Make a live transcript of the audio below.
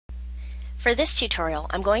For this tutorial,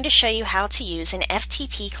 I'm going to show you how to use an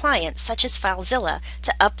FTP client such as Filezilla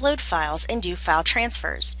to upload files and do file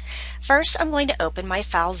transfers. First, I'm going to open my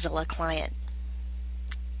Filezilla client.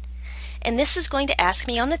 And this is going to ask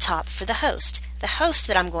me on the top for the host. The host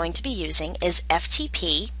that I'm going to be using is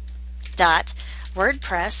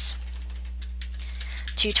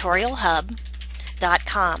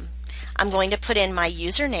ftp.wordpresstutorialhub.com. I'm going to put in my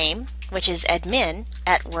username, which is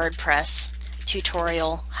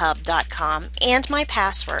admin@wordpresstutorialhub.com, and my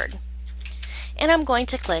password. And I'm going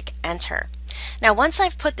to click enter. Now once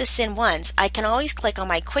I've put this in once, I can always click on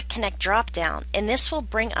my Quick Connect drop down, and this will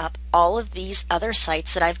bring up all of these other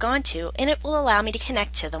sites that I've gone to, and it will allow me to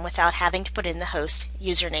connect to them without having to put in the host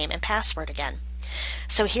username and password again.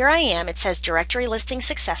 So here I am, it says directory listing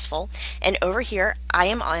successful, and over here I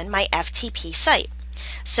am on my FTP site.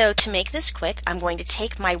 So to make this quick, I'm going to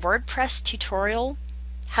take my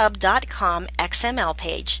WordPressTutorialHub.com XML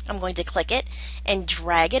page, I'm going to click it and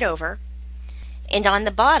drag it over, and on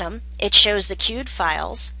the bottom it shows the queued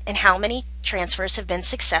files and how many transfers have been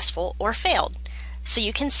successful or failed. So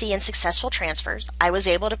you can see in successful transfers I was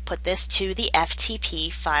able to put this to the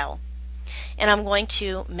FTP file. And I'm going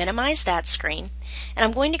to minimize that screen, and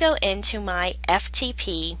I'm going to go into my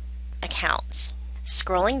FTP accounts.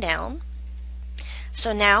 Scrolling down,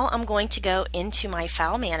 so now I'm going to go into my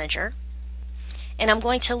file manager, and I'm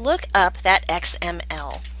going to look up that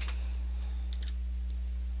XML.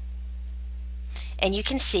 And you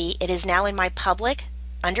can see it is now in my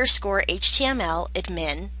public_HTML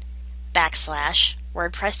admin /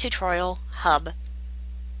 WordPress tutorial hub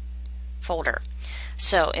folder.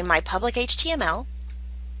 So in my public HTML,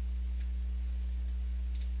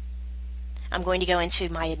 I'm going to go into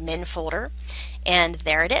my admin folder, and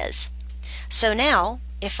there it is. So now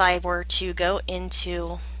if I were to go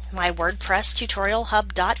into my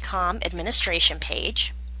WordPressTutorialHub.com administration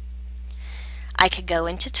page, I could go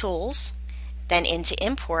into Tools, then into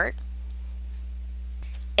Import,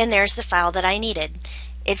 and there's the file that I needed.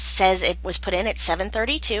 It says it was put in at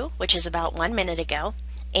 7:32, which is about 1 minute ago,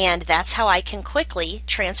 and that's how I can quickly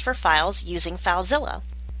transfer files using Filezilla.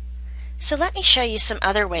 So let me show you some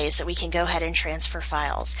other ways that we can go ahead and transfer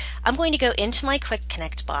files. I'm going to go into my Quick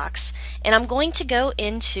Connect box, and I'm going to go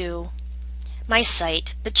into my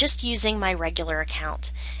site, but just using my regular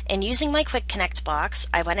account. And using my Quick Connect box,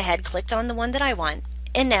 I went ahead, clicked on the one that I want,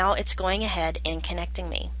 and now it's going ahead and connecting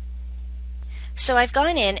me. So I've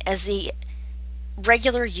gone in as the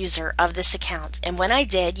regular user of this account, and when I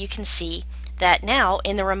did, you can see that now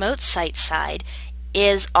in the remote site side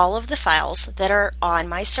is all of the files that are on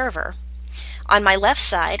my server. On my left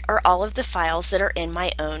side are all of the files that are in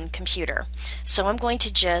my own computer. So I'm going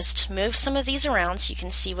to just move some of these around so you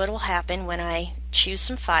can see what will happen when I choose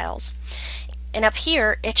some files. And up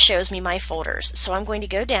here it shows me my folders. So I'm going to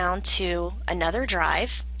go down to another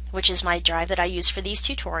drive, which is my drive that I use for these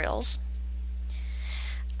tutorials.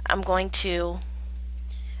 I'm going to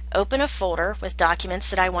open a folder with documents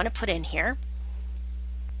that I want to put in here.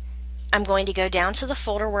 I'm going to go down to the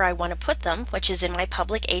folder where I want to put them, which is in my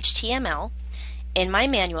public HTML, in my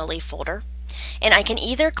manually folder, and I can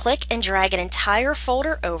either click and drag an entire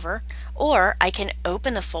folder over, or I can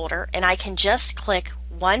open the folder and I can just click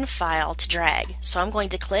one file to drag. So I'm going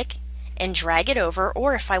to click and drag it over,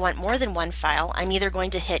 or if I want more than one file, I'm either going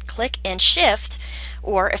to hit click and shift,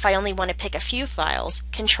 or if I only want to pick a few files,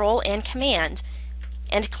 control and command,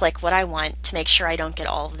 and click what I want to make sure I don't get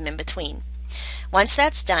all of them in between. Once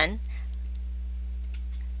that's done,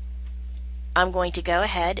 I'm going to go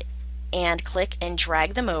ahead and click and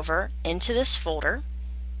drag them over into this folder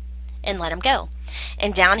and let them go.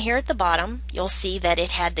 And down here at the bottom you'll see that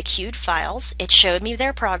it had the queued files. It showed me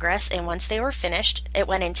their progress, and once they were finished it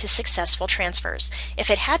went into successful transfers.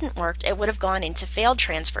 If it hadn't worked, it would have gone into failed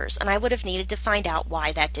transfers, and I would have needed to find out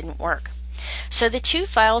why that didn't work. So the two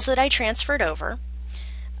files that I transferred over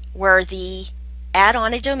were the add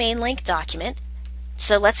on a domain link document.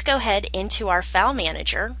 So let's go ahead into our file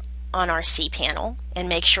manager on our cPanel and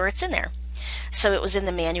make sure it's in there. So it was in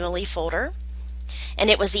the manually folder, and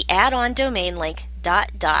it was the add-on domain link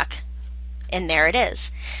 .doc, and there it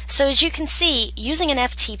is. So as you can see, using an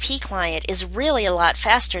FTP client is really a lot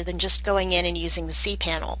faster than just going in and using the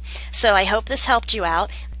cPanel. So I hope this helped you out.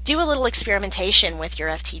 Do a little experimentation with your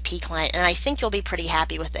FTP client, and I think you'll be pretty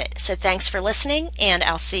happy with it. So thanks for listening, and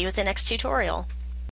I'll see you at the next tutorial.